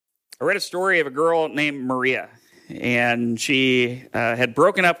I read a story of a girl named Maria, and she had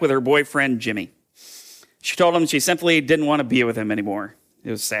broken up with her boyfriend, Jimmy. She told him she simply didn't want to be with him anymore. It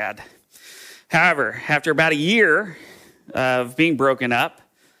was sad. However, after about a year of being broken up,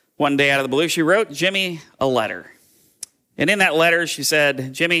 one day out of the blue, she wrote Jimmy a letter. And in that letter, she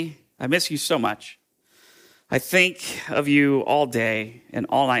said, "Jimmy, I miss you so much. I think of you all day and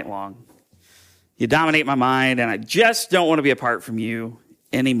all night long. You dominate my mind, and I just don't want to be apart from you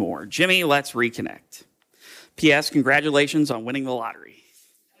anymore. Jimmy, let's reconnect. P.S. Congratulations on winning the lottery."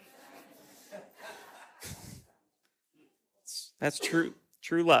 That's true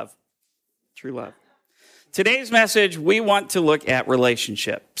love. True love. Today's message, we want to look at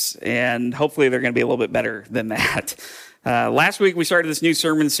relationships, and hopefully they're going to be a little bit better than that. Last week, we started this new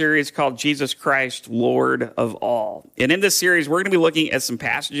sermon series called Jesus Christ, Lord of All. And in this series, we're going to be looking at some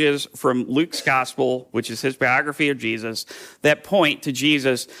passages from Luke's gospel, which is his biography of Jesus, that point to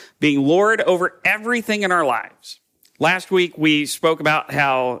Jesus being Lord over everything in our lives. Last week, we spoke about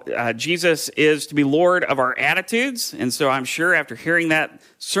how Jesus is to be Lord of our attitudes. And so I'm sure after hearing that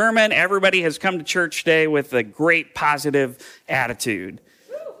sermon, everybody has come to church today with a great positive attitude.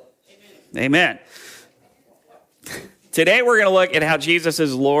 Amen. Today, we're going to look at how Jesus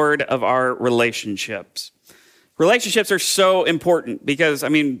is Lord of our relationships. Relationships are so important because,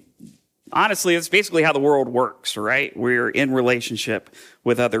 honestly, it's basically how the world works, right? We're in relationship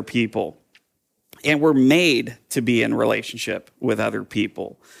with other people. And we're made to be in relationship with other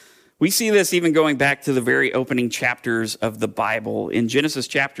people. We see this even going back to the very opening chapters of the Bible. In Genesis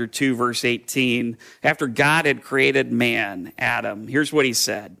chapter 2, verse 18, after God had created man, Adam, here's what he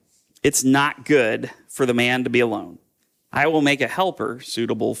said. "It's not good for the man to be alone. I will make a helper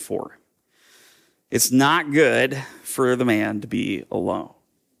suitable for him." It's not good for the man to be alone.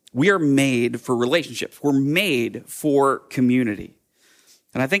 We are made for relationships. We're made for community.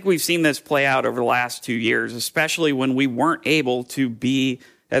 And I think we've seen this play out over the last 2 years, especially when we weren't able to be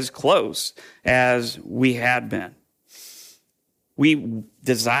as close as we had been. We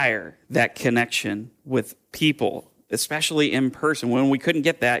desire that connection with people, especially in person. When we couldn't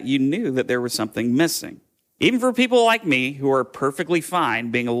get that, you knew that there was something missing. Even for people like me who are perfectly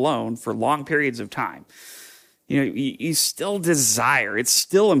fine being alone for long periods of time, you still desire, it's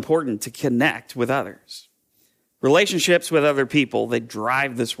still important to connect with others. Relationships with other people, they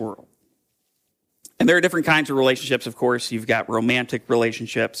drive this world. And there are different kinds of relationships, of course. You've got romantic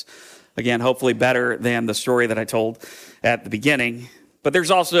relationships. Again, hopefully better than the story that I told at the beginning. But there's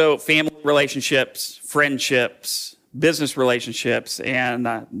also family relationships, friendships, business relationships, and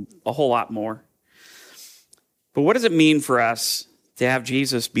a whole lot more. But what does it mean for us to have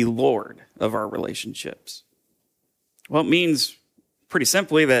Jesus be Lord of our relationships? Well, it means pretty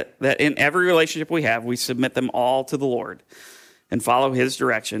simply that in every relationship we have, we submit them all to the Lord and follow his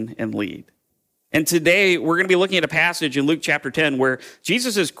direction and lead. And today we're going to be looking at a passage in Luke chapter 10 where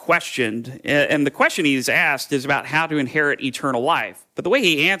Jesus is questioned, and the question he's asked is about how to inherit eternal life. But the way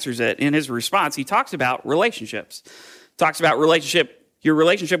he answers it in his response, he talks about relationships. Talks about your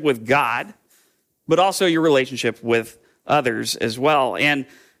relationship with God, but also your relationship with others as well. And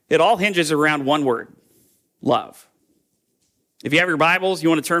it all hinges around one word: love. If you have your Bibles, you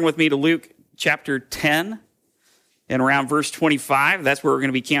want to turn with me to Luke chapter 10 and around verse 25. That's where we're going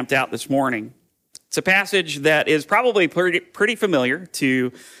to be camped out this morning. It's a passage that is probably pretty familiar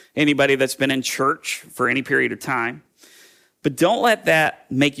to anybody that's been in church for any period of time. But don't let that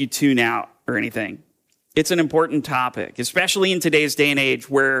make you tune out or anything. It's an important topic, especially in today's day and age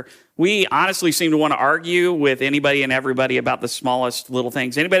where we honestly seem to want to argue with anybody and everybody about the smallest little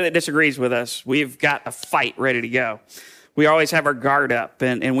things. Anybody that disagrees with us, we've got a fight ready to go. We always have our guard up.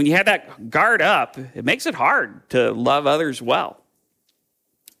 And when you have that guard up, it makes it hard to love others well.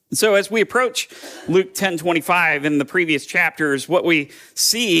 So as we approach Luke 10:25 in the previous chapters, what we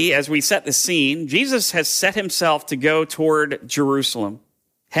see as we set the scene, Jesus has set himself to go toward Jerusalem,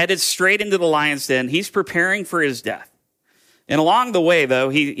 headed straight into the lion's den. He's preparing for his death. And along the way, though,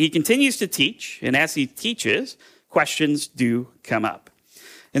 he continues to teach. And as he teaches, questions do come up.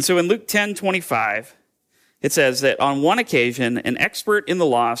 And so in Luke 10:25, it says that on one occasion, an expert in the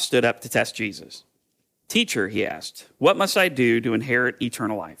law stood up to test Jesus. "Teacher," he asked, "what must I do to inherit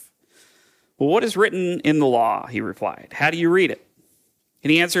eternal life?" "Well, what is written in the law?" he replied. "How do you read it?" And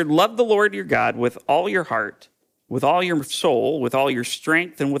he answered, "Love the Lord your God with all your heart, with all your soul, with all your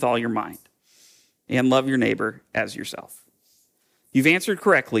strength, and with all your mind. And love your neighbor as yourself." "You've answered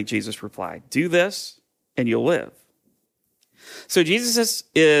correctly," Jesus replied. "Do this, and you'll live." So Jesus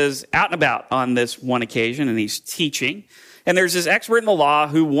is out and about on this one occasion, and he's teaching. And there's this expert in the law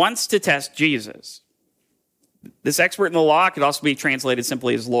who wants to test Jesus. this expert in the law could also be translated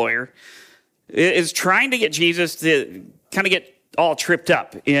simply as lawyer, is trying to get Jesus to kind of get all tripped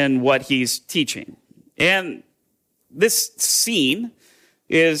up in what he's teaching. And this scene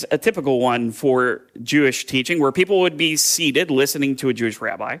is a typical one for Jewish teaching, where people would be seated listening to a Jewish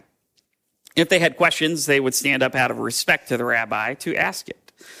rabbi. If they had questions, they would stand up out of respect to the rabbi to ask it.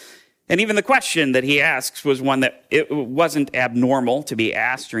 And even the question that he asks was one that it wasn't abnormal to be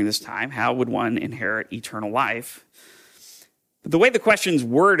asked during this time. How would one inherit eternal life? But the way the question's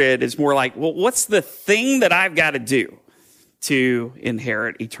worded is more like, well, what's the thing that I've got to do to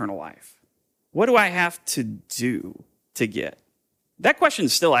inherit eternal life? What do I have to do to get? That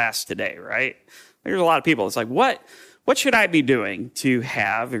question's still asked today, right? There's a lot of people. It's like, what should I be doing to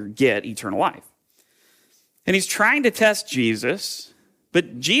have or get eternal life? And he's trying to test Jesus.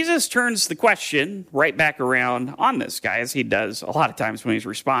 But Jesus turns the question right back around on this guy, as he does a lot of times when he's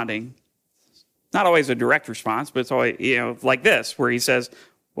responding. Not always a direct response, but it's always, like this, where he says,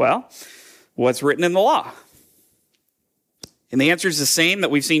 well, what's written in the law? And the answer is the same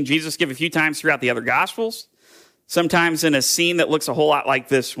that we've seen Jesus give a few times throughout the other Gospels, sometimes in a scene that looks a whole lot like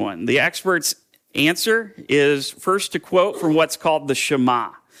this one. The expert's answer is first to quote from what's called the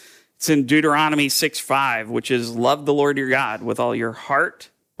Shema. It's in Deuteronomy 6:5, which is, love the Lord your God with all your heart,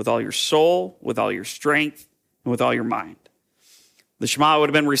 with all your soul, with all your strength, and with all your mind. The Shema would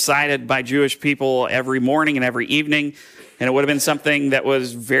have been recited by Jewish people every morning and every evening, and it would have been something that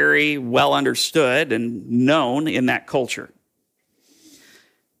was very well understood and known in that culture.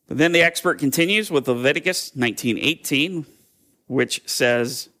 But then the expert continues with Leviticus 19:18, which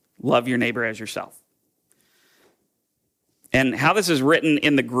says, love your neighbor as yourself. And how this is written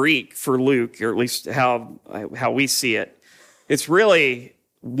in the Greek for Luke, or at least how we see it, it's really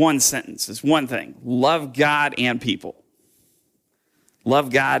one sentence. It's one thing. Love God and people.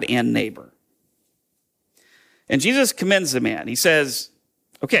 Love God and neighbor. And Jesus commends the man. He says,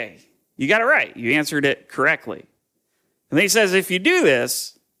 okay, you got it right. You answered it correctly. And then he says, if you do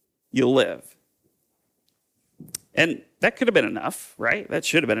this, you'll live. And that could have been enough, right? That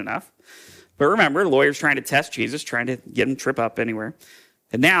should have been enough. But remember, the lawyer's trying to test Jesus, trying to get him to trip up anywhere.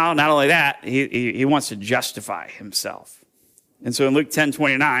 And now, not only that, he wants to justify himself. And so in Luke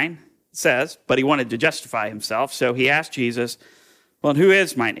 10:29, it says, but he wanted to justify himself. So he asked Jesus, well, and who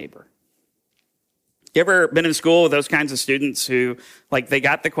is my neighbor? You ever been in school with those kinds of students who, like, they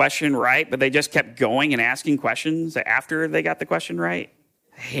got the question right, but they just kept going and asking questions after they got the question right?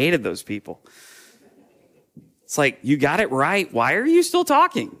 I hated those people. It's like, you got it right. Why are you still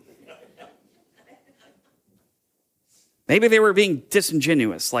talking? Maybe they were being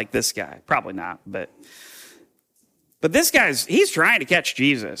disingenuous like this guy. Probably not, but this guy's, he's trying to catch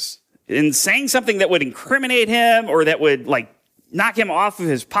Jesus and saying something that would incriminate him or that would, like, knock him off of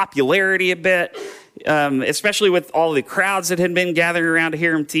his popularity a bit, especially with all the crowds that had been gathering around to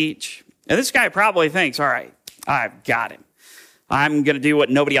hear him teach. And this guy probably thinks, all right, I've got him. I'm going to do what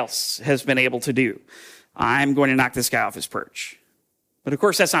nobody else has been able to do. I'm going to knock this guy off his perch. But of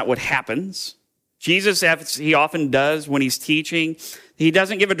course, that's not what happens. Jesus, as he often does when he's teaching, he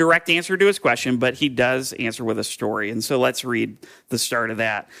doesn't give a direct answer to his question, but he does answer with a story. And so let's read the start of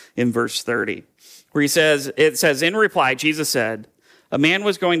that in verse 30, where it says, in reply, Jesus said, a man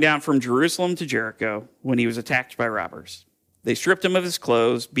was going down from Jerusalem to Jericho when he was attacked by robbers. They stripped him of his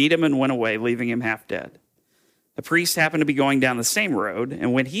clothes, beat him, and went away, leaving him half dead. A priest happened to be going down the same road,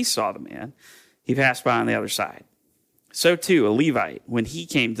 and when he saw the man, he passed by on the other side. So too, a Levite, when he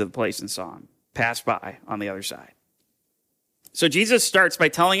came to the place and saw him, passed by on the other side. So Jesus starts by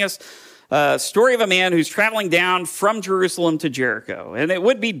telling us a story of a man who's traveling down from Jerusalem to Jericho. And it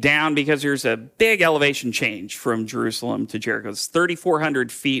would be down because there's a big elevation change from Jerusalem to Jericho. It's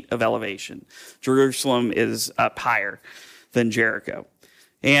 3,400 feet of elevation. Jerusalem is up higher than Jericho.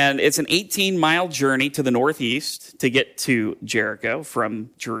 And it's an 18-mile journey to the northeast to get to Jericho from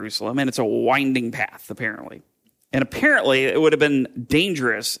Jerusalem. And it's a winding path, apparently. And apparently, it would have been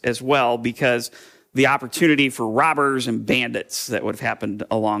dangerous as well because the opportunity for robbers and bandits that would have happened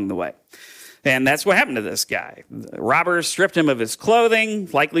along the way. And that's what happened to this guy. The robbers stripped him of his clothing,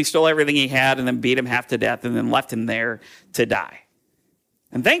 likely stole everything he had, and then beat him half to death and then left him there to die.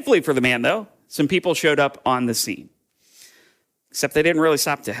 And thankfully for the man, though, some people showed up on the scene. Except they didn't really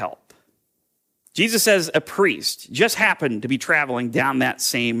stop to help. Jesus says a priest just happened to be traveling down that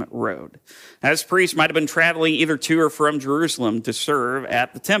same road. Now, this priest might have been traveling either to or from Jerusalem to serve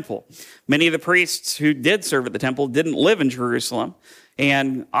at the temple. Many of the priests who did serve at the temple didn't live in Jerusalem.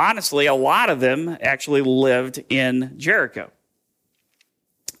 And honestly, a lot of them actually lived in Jericho.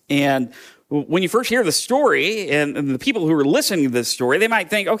 And when you first hear the story, and the people who are listening to this story, they might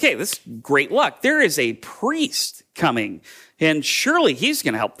think, okay, this is great luck. There is a priest coming, and surely he's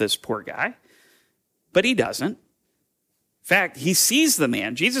going to help this poor guy. But he doesn't. In fact, he sees the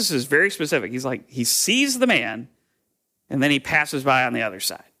man. Jesus is very specific. He's like, he sees the man, and then he passes by on the other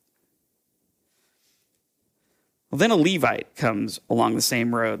side. Well, then a Levite comes along the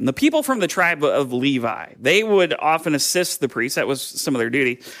same road. And the people from the tribe of Levi, they would often assist the priests. That was some of their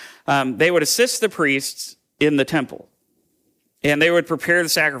duty. They would assist the priests in the temple. And they would prepare the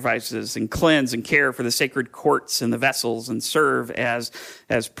sacrifices and cleanse and care for the sacred courts and the vessels and serve as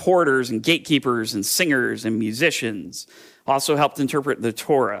porters and gatekeepers and singers and musicians. Also helped interpret the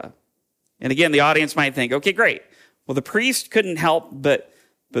Torah. And again, the audience might think, okay, great. Well, the priest couldn't help, but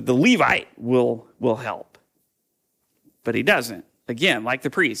the Levite will help. But he doesn't. Again, like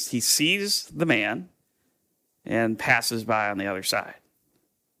the priest, he sees the man and passes by on the other side.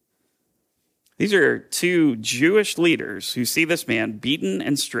 These are two Jewish leaders who see this man beaten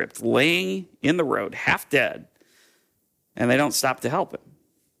and stripped, laying in the road, half dead, and they don't stop to help him.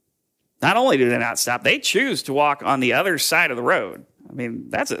 Not only do they not stop, they choose to walk on the other side of the road. I mean,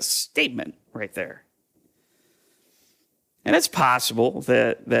 that's a statement right there. And it's possible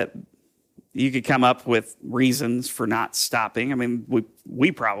that you could come up with reasons for not stopping. I mean,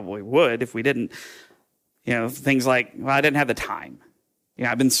 we probably would if we didn't. Things like, well, I didn't have the time.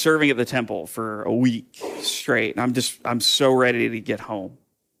 I've been serving at the temple for a week straight, and I'm so ready to get home.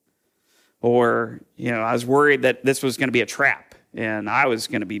 Or, I was worried that this was going to be a trap, and I was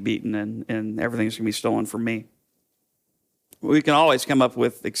going to be beaten, and everything's going to be stolen from me. We can always come up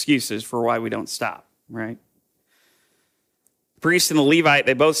with excuses for why we don't stop, right? The priest and the Levite,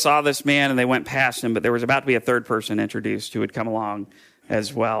 they both saw this man and they went past him, but there was about to be a third person introduced who would come along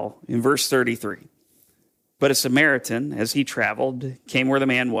as well. In verse 33, but a Samaritan, as he traveled, came where the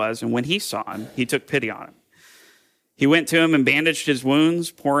man was, and when he saw him, he took pity on him. He went to him and bandaged his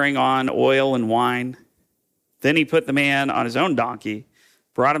wounds, pouring on oil and wine. Then he put the man on his own donkey,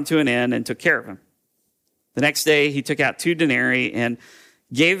 brought him to an inn, and took care of him. The next day he took out 2 denarii and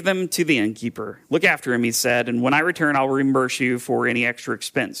gave them to the innkeeper. Look after him, he said, and when I return, I'll reimburse you for any extra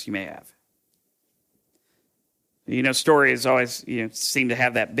expense you may have. Stories always seem to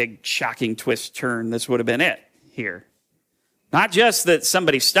have that big shocking twist turn. This would have been it here. Not just that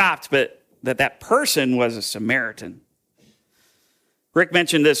somebody stopped, but that person was a Samaritan. Rick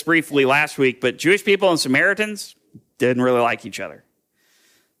mentioned this briefly last week, but Jewish people and Samaritans didn't really like each other.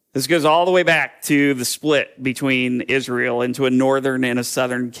 This goes all the way back to the split between Israel into a northern and a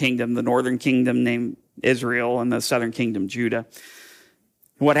southern kingdom. The northern kingdom named Israel and the southern kingdom Judah.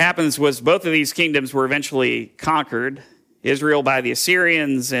 What happens was both of these kingdoms were eventually conquered, Israel by the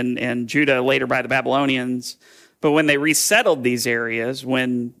Assyrians and Judah later by the Babylonians. But when they resettled these areas,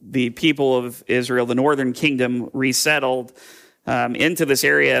 when the people of Israel, the northern kingdom, resettled into this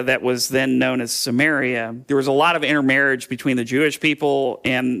area that was then known as Samaria, there was a lot of intermarriage between the Jewish people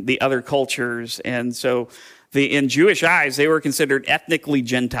and the other cultures. And so in Jewish eyes, they were considered ethnically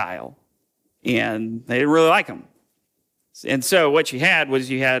Gentile, and they didn't really like them. And so what you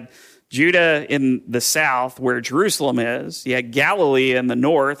had Judah in the south, where Jerusalem is. You had Galilee in the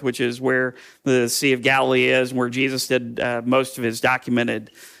north, which is where the Sea of Galilee is, and where Jesus did most of his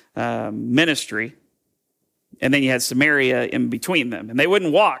documented ministry. And then you had Samaria in between them. And they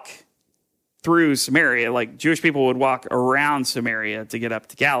wouldn't walk through Samaria. Like Jewish people would walk around Samaria to get up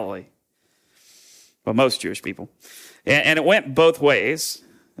to Galilee. Well, most Jewish people. And it went both ways.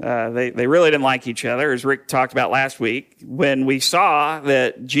 They really didn't like each other, as Rick talked about last week, when we saw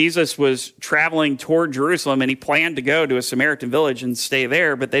that Jesus was traveling toward Jerusalem and he planned to go to a Samaritan village and stay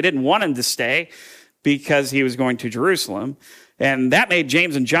there, but they didn't want him to stay because he was going to Jerusalem. And that made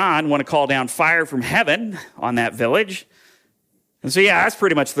James and John want to call down fire from heaven on that village. And so, that's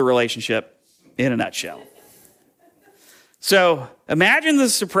pretty much the relationship in a nutshell. So imagine the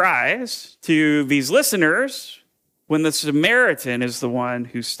surprise to these listeners when the Samaritan is the one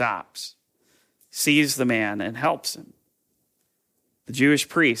who stops, sees the man, and helps him. The Jewish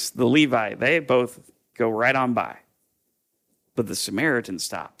priest, the Levite, they both go right on by. But the Samaritan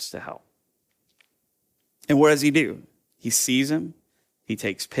stops to help. And what does he do? He sees him. He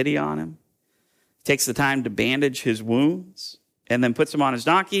takes pity on him. Takes the time to bandage his wounds, and then puts him on his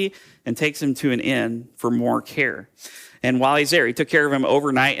donkey and takes him to an inn for more care. And while he's there, he took care of him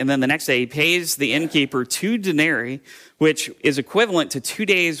overnight. And then the next day, he pays the innkeeper 2 denarii, which is equivalent to 2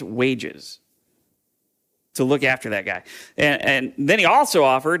 days' wages to look after that guy. And then he also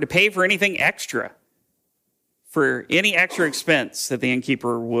offered to pay for anything extra, for any extra expense that the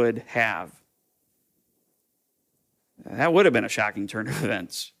innkeeper would have. That would have been a shocking turn of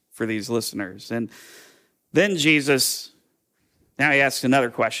events for these listeners. And then Jesus, now he asks another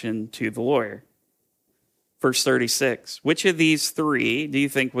question to the lawyer. Verse 36, which of these three do you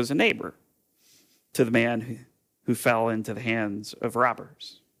think was a neighbor to the man who fell into the hands of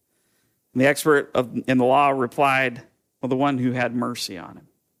robbers? And the expert in the law replied, well, the one who had mercy on him.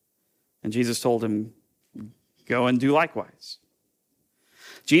 And Jesus told him, go and do likewise.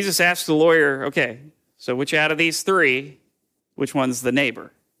 Jesus asked the lawyer, okay, so which out of these three, which one's the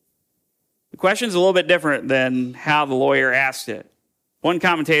neighbor? The question's a little bit different than how the lawyer asked it. One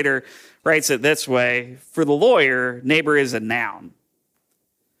commentator writes it this way: for the lawyer, neighbor is a noun.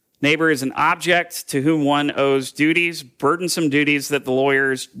 Neighbor is an object to whom one owes duties, burdensome duties that the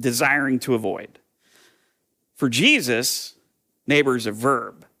lawyer is desiring to avoid. For Jesus, neighbor is a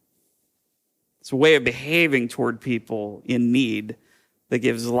verb. It's a way of behaving toward people in need that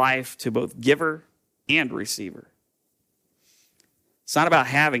gives life to both giver and receiver. It's not about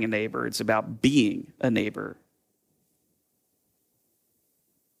having a neighbor, it's about being a neighbor.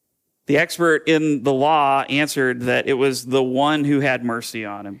 The expert in the law answered that it was the one who had mercy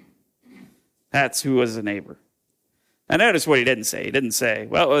on him. That's who was a neighbor. Now notice what he didn't say. He didn't say,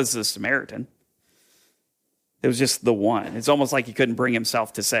 well, it was the Samaritan. It was just the one. It's almost like he couldn't bring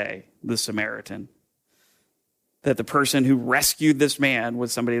himself to say the Samaritan. That the person who rescued this man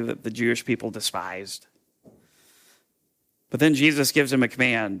was somebody that the Jewish people despised. But then Jesus gives him a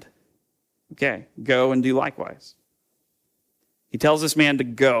command. Okay, go and do likewise. He tells this man to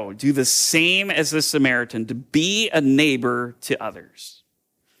go, do the same as the Samaritan, to be a neighbor to others.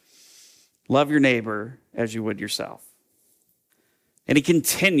 Love your neighbor as you would yourself. And he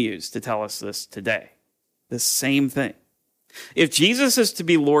continues to tell us this today, the same thing. If Jesus is to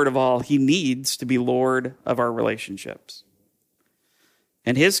be Lord of all, he needs to be Lord of our relationships.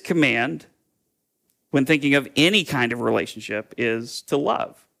 And his command, when thinking of any kind of relationship, is to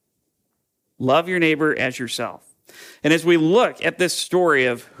love. Love your neighbor as yourself. And as we look at this story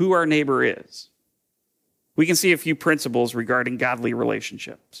of who our neighbor is, we can see a few principles regarding godly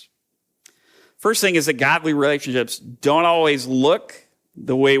relationships. First thing is that godly relationships don't always look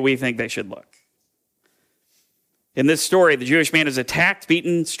the way we think they should look. In this story, the Jewish man is attacked,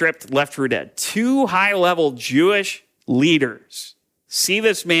 beaten, stripped, left for dead. Two high-level Jewish leaders see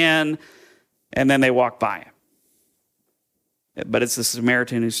this man, and then they walk by him. But it's the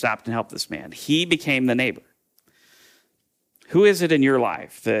Samaritan who stopped and helped this man. He became the neighbor. Who is it in your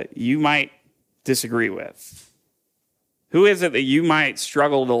life that you might disagree with? Who is it that you might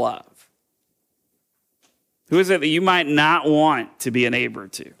struggle to love? Who is it that you might not want to be a neighbor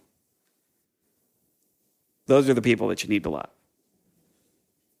to? Those are the people that you need to love.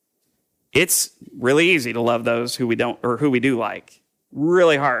 It's really easy to love those who we don't, or who we do like.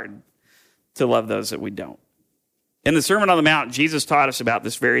 Really hard to love those that we don't. In the Sermon on the Mount, Jesus taught us about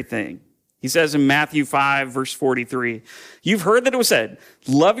this very thing. He says in Matthew 5, verse 43, you've heard that it was said,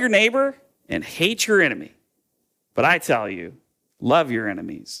 love your neighbor and hate your enemy. But I tell you, love your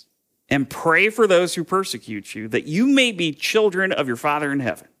enemies and pray for those who persecute you, that you may be children of your Father in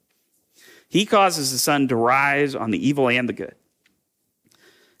heaven. He causes the sun to rise on the evil and the good,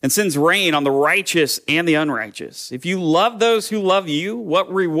 and sends rain on the righteous and the unrighteous. If you love those who love you,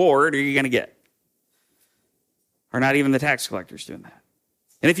 what reward are you going to get? Are not even the tax collectors doing that?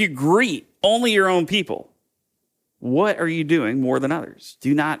 And if you greet only your own people, what are you doing more than others?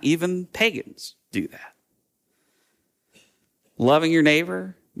 Do not even pagans do that? Loving your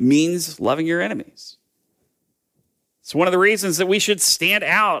neighbor means loving your enemies. It's one of the reasons that we should stand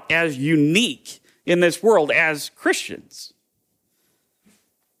out as unique in this world as Christians.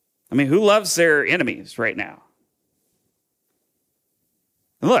 I mean, who loves their enemies right now?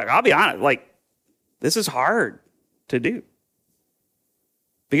 And look, I'll be honest, this is hard to do.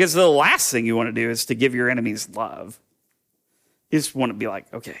 Because the last thing you want to do is to give your enemies love. You just want to be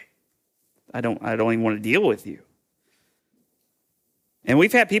like, okay, I don't even want to deal with you. And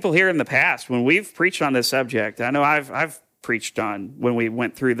we've had people here in the past when we've preached on this subject. I know I've preached on, when we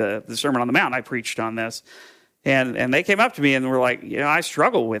went through the Sermon on the Mount, I preached on this. And they came up to me and were like, I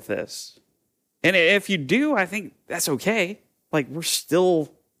struggle with this. And if you do, I think that's okay. We're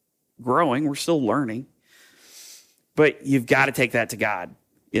still growing. We're still learning. But you've got to take that to God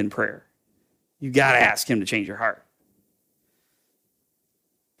in prayer. You've got to ask him to change your heart.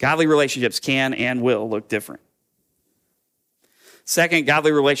 Godly relationships can and will look different. Second,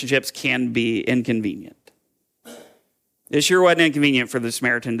 godly relationships can be inconvenient. It sure wasn't inconvenient for the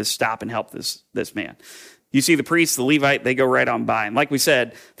Samaritan to stop and help this man. You see the priest, the Levite, they go right on by. And like we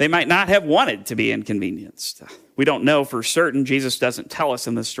said, they might not have wanted to be inconvenienced. We don't know for certain. Jesus doesn't tell us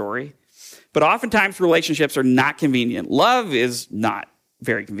in this story. But oftentimes relationships are not convenient. Love is not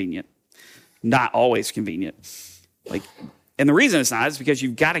very convenient. Not always convenient. And the reason it's not is because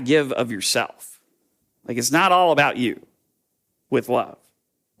you've got to give of yourself. It's not all about you with love.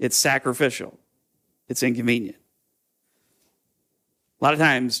 It's sacrificial. It's inconvenient. A lot of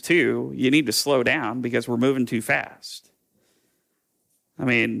times, too, you need to slow down because we're moving too fast.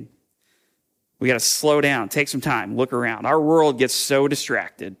 We got to slow down, take some time, look around. Our world gets so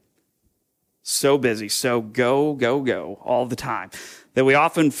distracted, so busy, so go, go, go all the time that we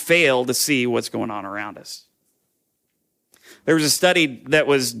often fail to see what's going on around us. There was a study that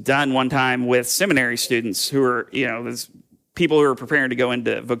was done one time with seminary students who are, people who are preparing to go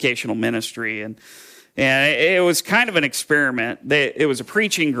into vocational ministry. And it was kind of an experiment. It was a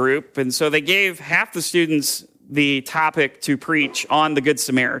preaching group. And so they gave half the students the topic to preach on the Good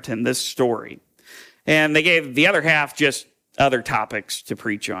Samaritan, this story. And they gave the other half just other topics to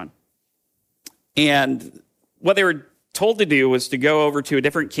preach on. And what they were told to do was to go over to a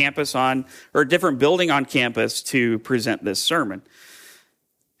different campus or a different building on campus to present this sermon.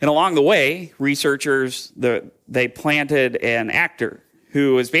 And along the way, researchers, they planted an actor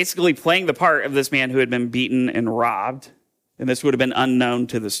who was basically playing the part of this man who had been beaten and robbed. And this would have been unknown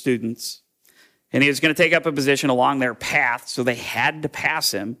to the students. And he was going to take up a position along their path, so they had to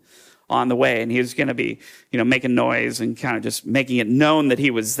pass him on the way. And he was going to be, making noise and kind of just making it known that he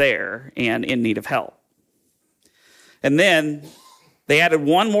was there and in need of help. And then they added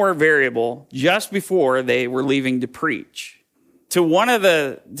one more variable just before they were leaving to preach. To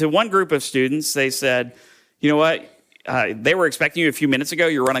one group of students, they said, you know what? They were expecting you a few minutes ago.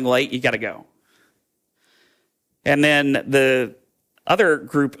 You're running late. You got to go. And then the other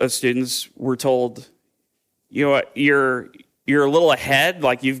group of students were told, you know what? You're a little ahead.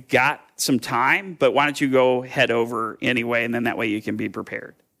 You've got some time, but why don't you go head over anyway? And then that way you can be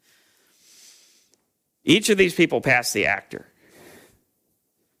prepared. Each of these people passed the actor.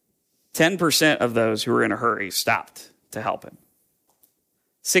 10% of those who were in a hurry stopped to help him.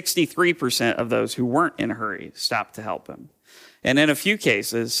 63% of those who weren't in a hurry stopped to help him. And in a few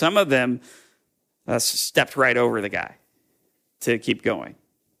cases, some of them stepped right over the guy to keep going.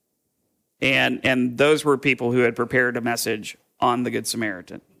 And those were people who had prepared a message on the Good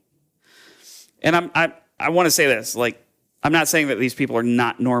Samaritan. And I want to say this, I'm not saying that these people are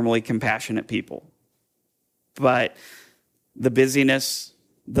not normally compassionate people. But the busyness,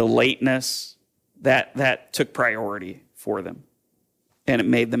 the lateness, that took priority for them. And it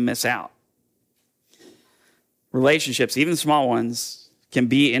made them miss out. Relationships, even small ones, can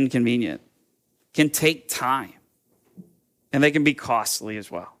be inconvenient, can take time, and they can be costly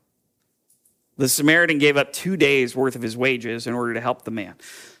as well. The Samaritan gave up 2 days' worth of his wages in order to help the man.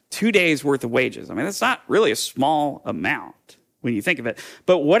 2 days' worth of wages. That's not really a small amount when you think of it.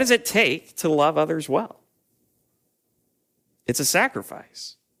 But what does it take to love others well? It's a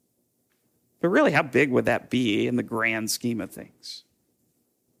sacrifice. But really, how big would that be in the grand scheme of things?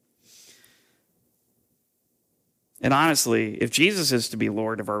 And honestly, if Jesus is to be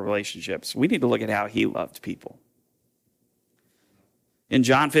Lord of our relationships, we need to look at how he loved people. In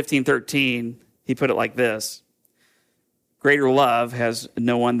John 15:13, he put it like this: greater love has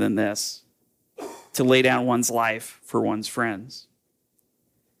no one than this, to lay down one's life for one's friends.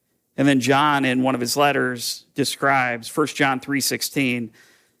 And then John, in one of his letters, describes 1 John 3:16.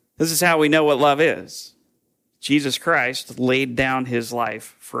 This is how we know what love is. Jesus Christ laid down his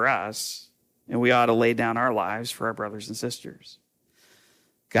life for us, and we ought to lay down our lives for our brothers and sisters.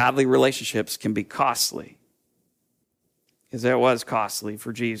 Godly relationships can be costly, as it was costly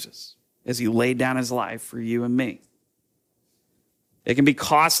for Jesus, as he laid down his life for you and me. It can be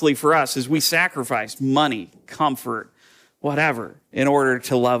costly for us as we sacrifice money, comfort, whatever, in order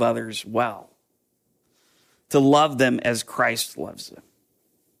to love others well, to love them as Christ loves them.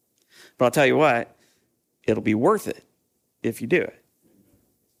 But I'll tell you what, it'll be worth it if you do it.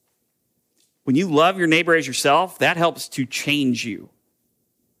 When you love your neighbor as yourself, that helps to change you.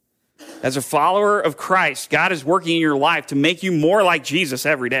 As a follower of Christ, God is working in your life to make you more like Jesus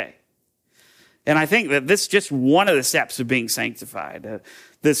every day. And I think that this is just one of the steps of being sanctified,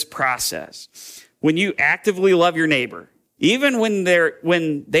 this process. When you actively love your neighbor, even when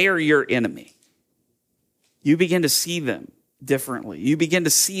they are your enemy, you begin to see them differently. You begin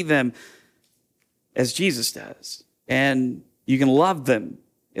to see them as Jesus does. And you can love them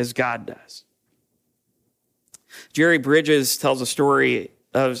as God does. Jerry Bridges tells a story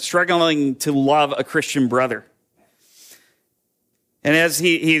of struggling to love a Christian brother. And as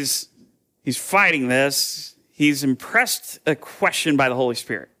he's fighting this, he's impressed a question by the Holy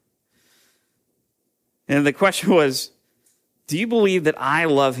Spirit. And the question was, do you believe that I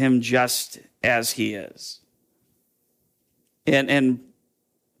love him just as he is? And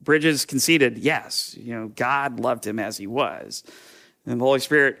Bridges conceded, yes, God loved him as he was. And the Holy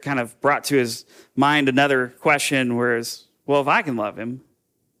Spirit kind of brought to his mind another question, whereas, well, if I can love him,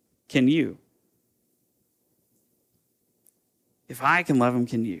 can you? If I can love him,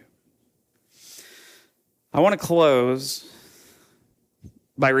 can you? I want to close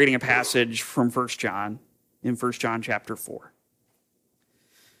by reading a passage from 1 John, in 1 John chapter 4.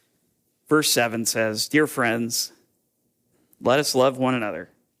 Verse 7 says, "Dear friends, let us love one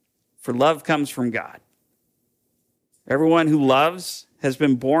another, for love comes from God. Everyone who loves has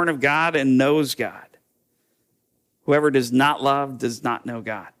been born of God and knows God. Whoever does not love does not know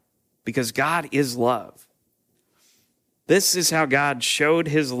God, because God is love. This is how God showed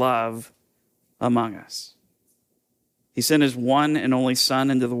his love among us. He sent his one and only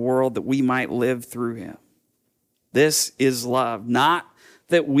Son into the world that we might live through him. This is love, not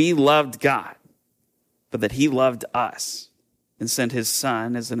that we loved God, but that he loved us and sent his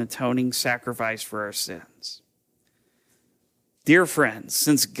Son as an atoning sacrifice for our sins. Dear friends,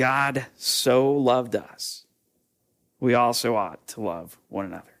 since God so loved us, we also ought to love one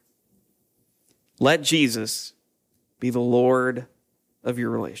another. Let Jesus be the Lord of your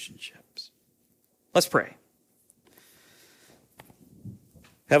relationships." Let's pray.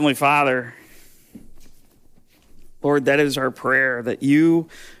 Heavenly Father, Lord, that is our prayer, that you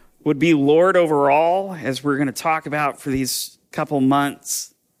would be Lord over all, as we're going to talk about for these couple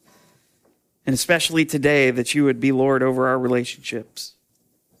months. And especially today, that you would be Lord over our relationships.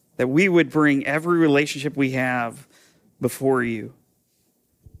 That we would bring every relationship we have before you.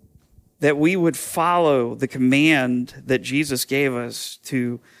 That we would follow the command that Jesus gave us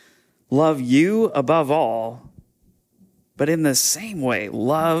to love you above all, but in the same way,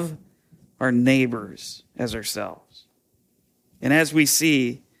 love our neighbors as ourselves. And as we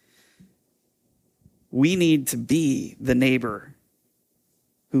see, we need to be the neighbor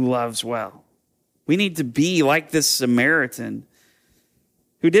who loves well. We need to be like this Samaritan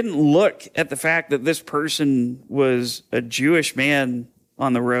who didn't look at the fact that this person was a Jewish man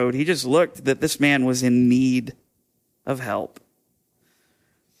on the road. He just looked that this man was in need of help.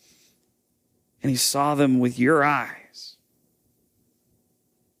 And he saw them with your eyes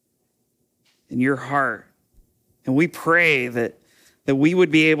and your heart. And we pray that we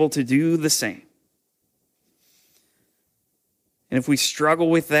would be able to do the same. And if we struggle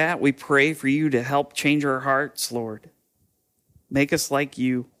with that, we pray for you to help change our hearts, Lord. Make us like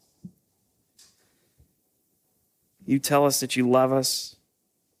you. You tell us that you love us.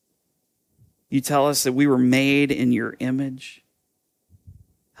 You tell us that we were made in your image.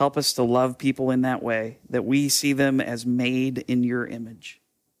 Help us to love people in that way, that we see them as made in your image.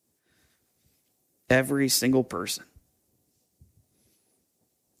 Every single person.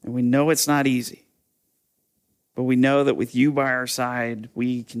 And we know it's not easy. But we know that with you by our side,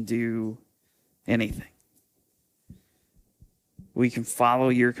 we can do anything. We can follow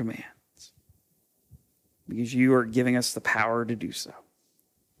your commands because you are giving us the power to do so.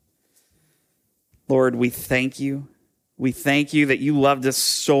 Lord, we thank you. We thank you that you loved us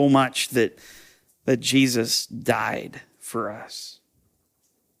so much that Jesus died for us.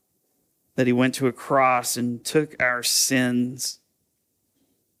 That he went to a cross and took our sins.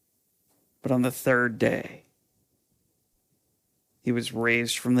 But on the third day, he was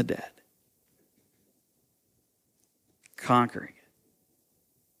raised from the dead, conquering it.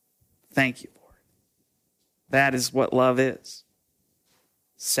 Thank you, Lord. That is what love is.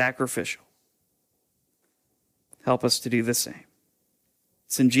 Sacrificial. Help us to do the same.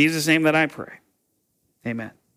 It's in Jesus' name that I pray. Amen.